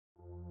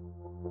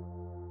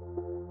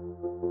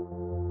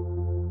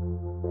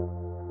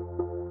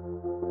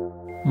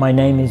My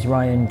name is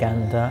Ryan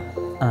Gander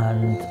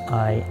and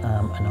I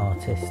am an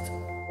artist.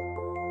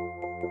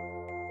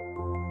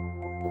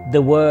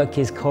 The work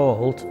is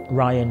called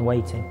Ryan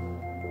Waiting,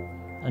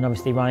 and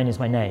obviously Ryan is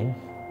my name,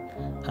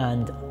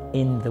 and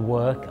in the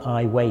work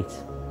I wait,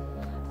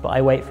 but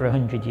I wait for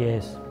 100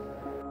 years.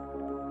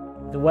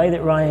 The way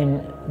that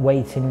Ryan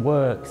Waiting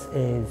works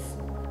is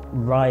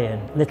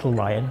little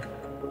Ryan,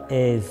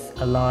 is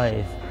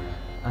alive,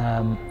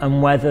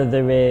 and whether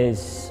there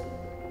is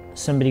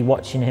somebody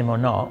watching him or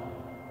not,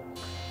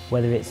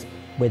 whether it's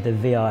with a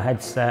VR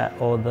headset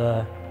or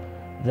the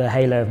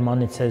halo of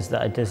monitors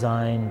that are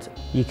designed,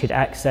 you could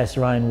access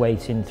Ryan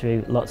Waiting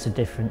through lots of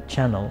different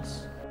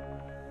channels.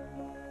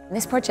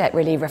 This project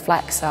really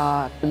reflects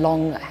our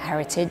long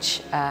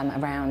heritage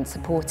around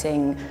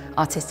supporting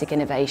artistic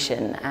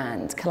innovation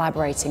and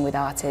collaborating with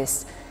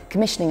artists,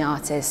 commissioning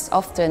artists,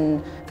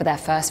 often for their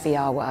first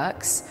VR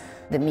works.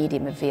 The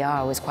medium of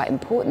VR was quite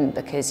important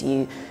because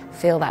you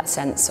feel that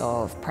sense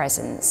of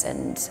presence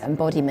and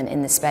embodiment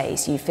in the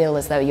space. You feel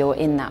as though you're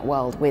in that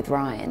world with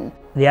Ryan.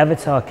 The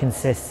avatar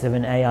consists of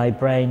an AI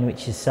brain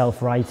which is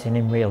self-writing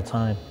in real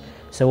time.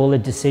 So all the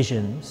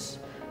decisions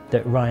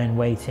that Ryan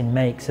Waiting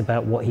makes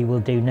about what he will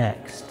do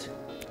next,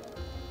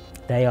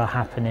 they are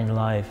happening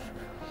live,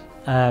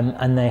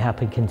 and they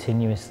happen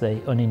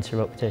continuously,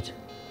 uninterrupted.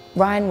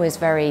 Ryan was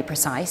very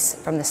precise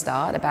from the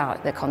start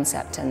about the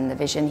concept and the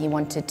vision he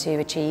wanted to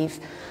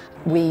achieve.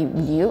 We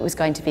knew it was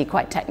going to be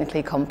quite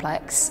technically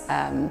complex,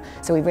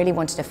 so we really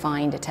wanted to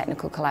find a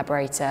technical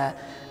collaborator,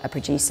 a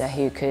producer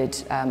who could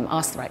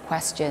ask the right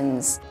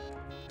questions.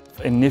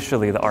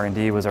 Initially, the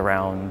R&D was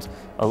around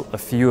a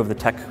few of the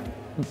tech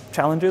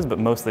challenges, but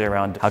mostly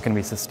around how can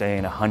we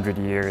sustain 100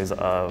 years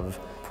of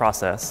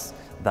process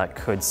that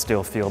could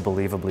still feel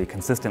believably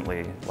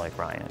consistently like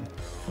Ryan.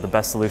 The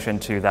best solution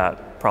to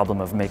that problem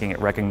of making it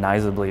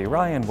recognizably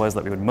Ryan was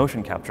that we would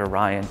motion capture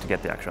Ryan to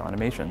get the actual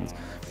animations.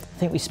 I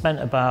think we spent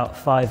about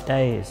 5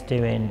 days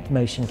doing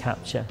motion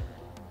capture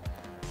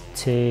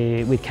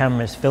with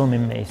cameras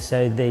filming me,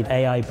 so the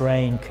AI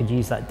brain could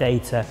use that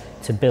data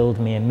to build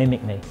me and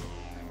mimic me.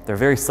 They're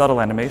very subtle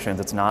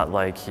animations. It's not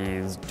like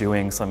he's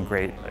doing some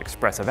great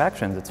expressive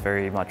actions. It's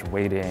very much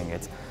waiting.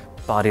 It's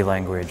body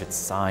language, it's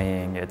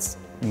sighing, it's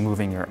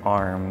moving your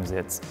arms,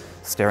 it's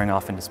staring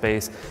off into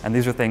space. And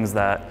these are things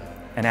that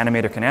an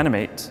animator can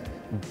animate,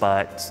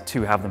 but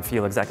to have them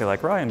feel exactly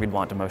like Ryan, we'd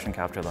want to motion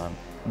capture them.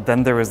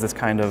 Then there was this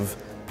kind of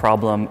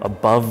problem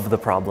above the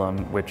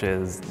problem, which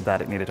is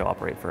that it needed to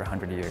operate for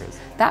 100 years.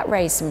 That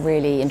raised some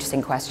really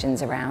interesting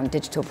questions around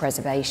digital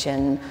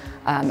preservation,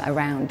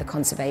 around the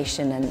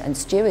conservation and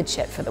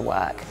stewardship for the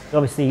work.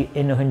 Obviously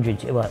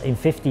in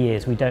 50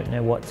 years we don't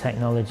know what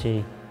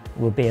technology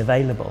will be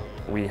available.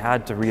 We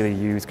had to really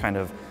use kind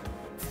of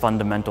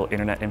fundamental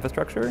internet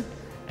infrastructure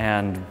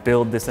and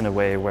build this in a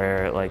way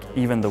where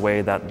even the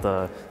way that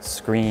the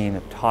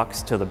screen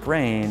talks to the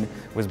brain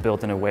was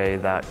built in a way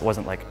that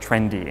wasn't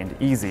trendy and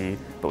easy,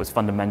 but was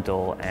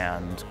fundamental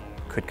and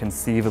could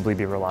conceivably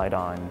be relied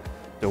on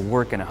to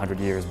work in 100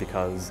 years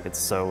because it's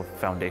so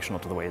foundational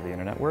to the way the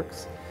internet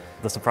works.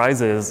 The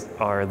surprises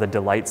are the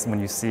delights when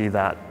you see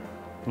that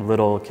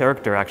little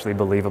character actually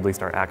believably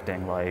start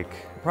acting like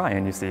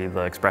Ryan. You see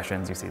the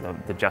expressions, you see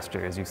the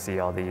gestures, you see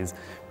all these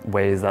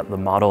ways that the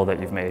model that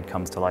you've made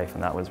comes to life,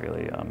 and that was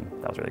really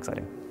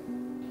exciting.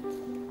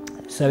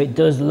 So it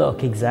does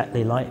look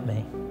exactly like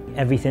me.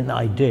 Everything that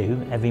I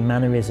do, every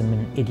mannerism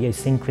and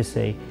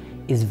idiosyncrasy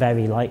is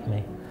very like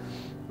me.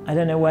 I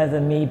don't know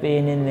whether me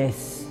being in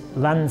this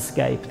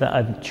landscape that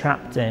I'm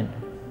trapped in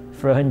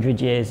for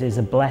 100 years is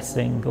a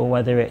blessing or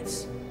whether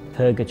it's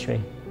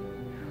purgatory,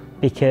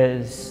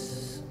 because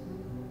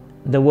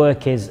the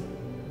work is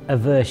a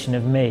version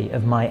of me,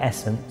 of my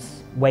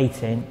essence,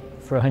 waiting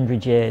for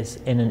 100 years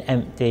in an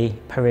empty,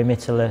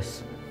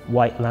 perimeterless,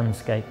 white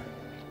landscape.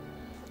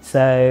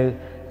 So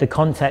the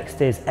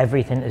context is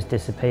everything has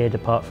disappeared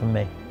apart from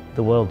me.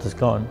 The world has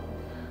gone,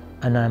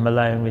 and I'm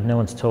alone with no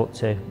one to talk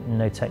to,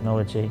 no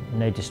technology,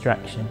 no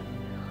distraction.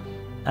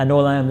 And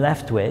all I am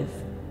left with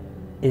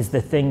is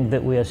the thing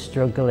that we are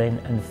struggling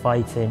and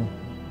fighting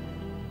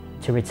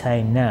to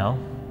retain now,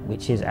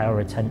 which is our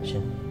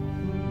attention.